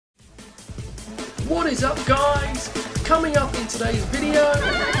What is up, guys? Coming up in today's video,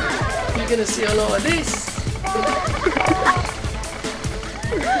 you're going to see a lot of this.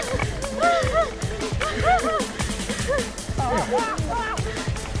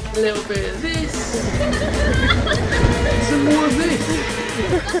 A little bit of this. Some more of this.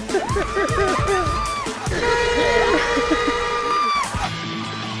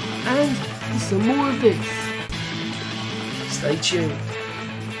 And some more of this. Stay tuned.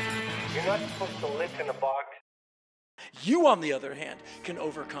 You're not supposed to live in a box. You, on the other hand, can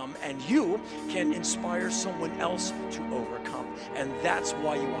overcome, and you can inspire someone else to overcome. And that's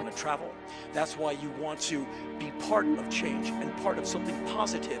why you want to travel. That's why you want to be part of change and part of something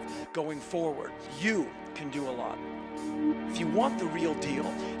positive going forward. You can do a lot. If you want the real deal,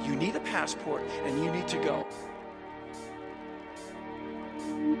 you need a passport and you need to go.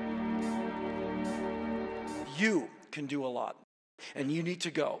 You can do a lot, and you need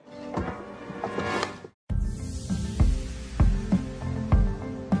to go.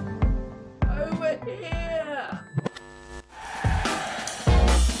 Over here!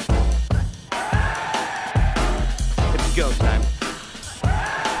 It's go time.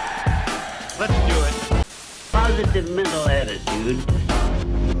 Let's do it. Positive mental attitude.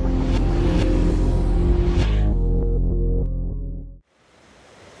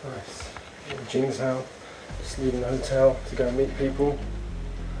 Nice. In Jingzhous, just leaving the hotel to go and meet people.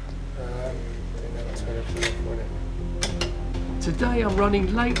 Today I'm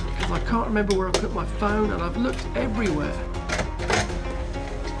running late because I can't remember where I put my phone and I've looked everywhere.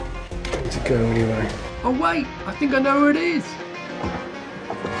 I need to go anyway. Oh wait, I think I know where it is.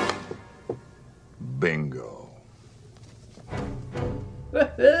 Bingo.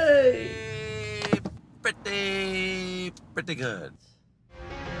 Hey! Pretty good.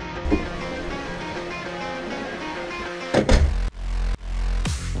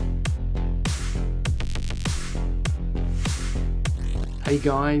 Hey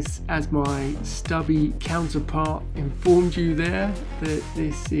guys, as my stubby counterpart informed you there, that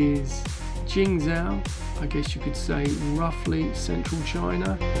this is Jingzhous, I guess you could say roughly central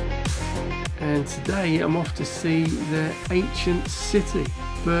China. And today I'm off to see the ancient city,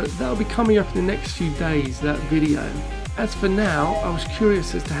 but that'll be coming up in the next few days, that video. As for now, I was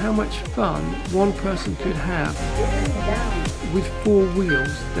curious as to how much fun one person could have with 4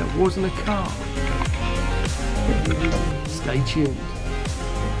 wheels that wasn't a car. Stay tuned.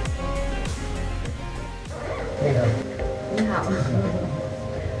 你好.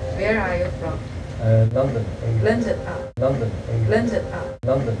 Where are you from? London. London. London. London.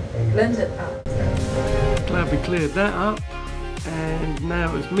 London. London. Glad we cleared that up. And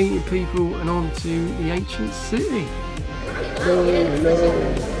now it's meeting people and on to the ancient city. Hello.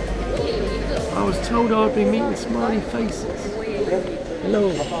 I was told I'd be meeting smiley faces.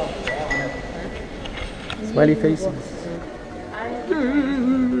 Hello. Smiley faces.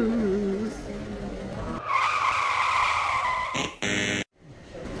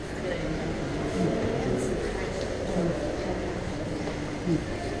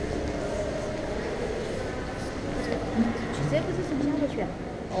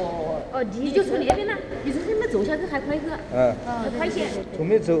你就从那边呢，你从这边走下去还快去。快些。从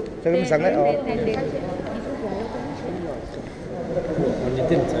那走，再给我们上来哦。对。你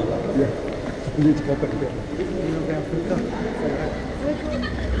等着。你这个笨蛋。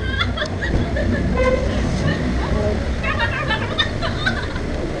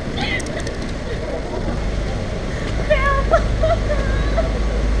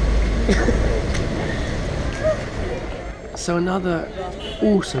So another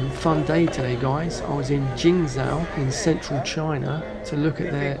awesome fun day today, guys. I was in Jingzhou in central China to look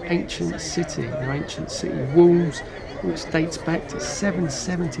at their ancient city, walls, which dates back to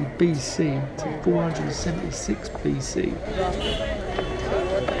 770 BC to 476 BC.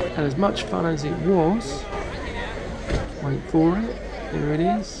 And as much fun as it was, wait for it, here it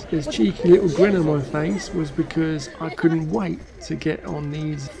is. This cheeky little grin on my face was because I couldn't wait to get on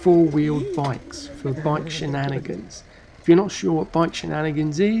these 4-wheeled bikes for bike shenanigans. If you're not sure what bike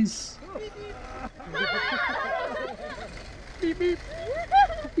shenanigans is,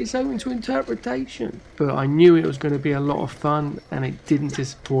 it's open to interpretation. But I knew it was going to be a lot of fun and it didn't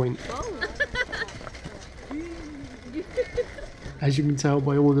disappoint. As you can tell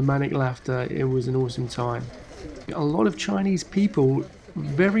by all the manic laughter, it was an awesome time. A lot of Chinese people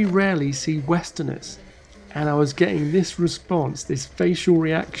very rarely see Westerners, and I was getting this response, this facial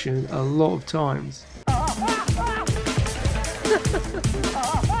reaction a lot of times.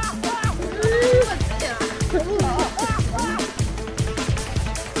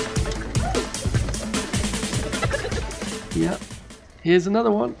 Yep, here's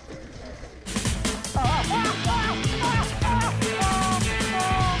another one.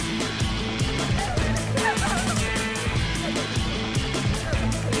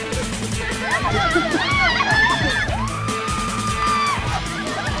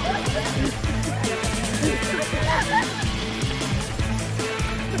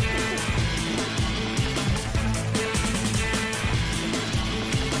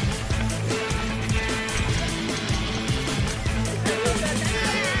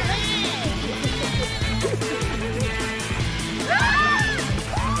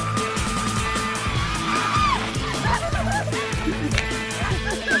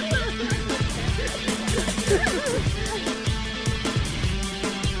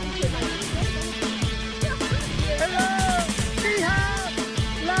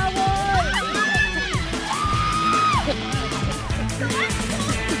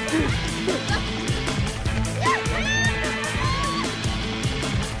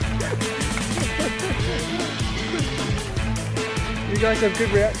 You guys have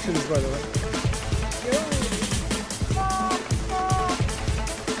good reactions, by the way.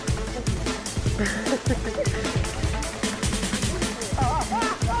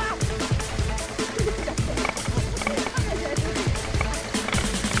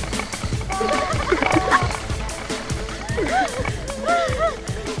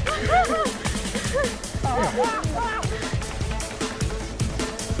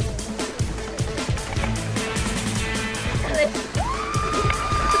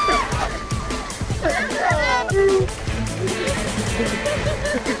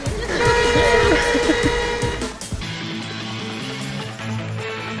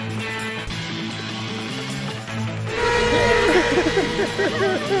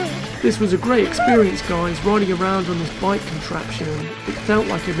 This was a great experience, guys, riding around on this bike contraption. It felt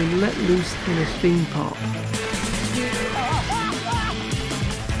like I'd been let loose in a theme park.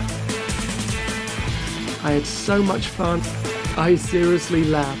 I had so much fun. I seriously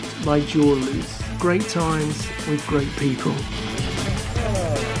laughed my jaw loose. Great times with great people.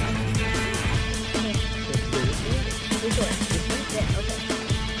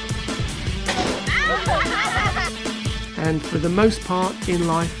 And for the most part in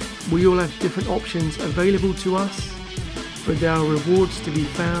life, we all have different options available to us, but there are rewards to be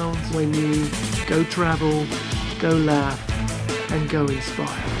found when you go travel, go laugh, and go inspire.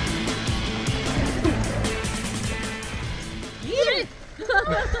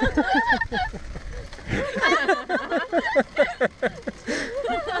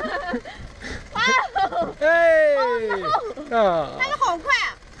 Hey! Oh.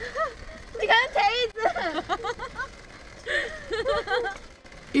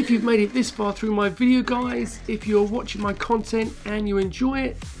 If you've made it this far through my video, guys, if you're watching my content and you enjoy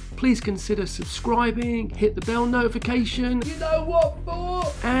it, please consider subscribing, hit the bell notification, you know what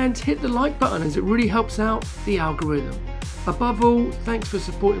for, and hit the like button as it really helps out the algorithm. Above all, thanks for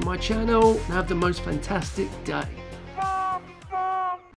supporting my channel and have the most fantastic day.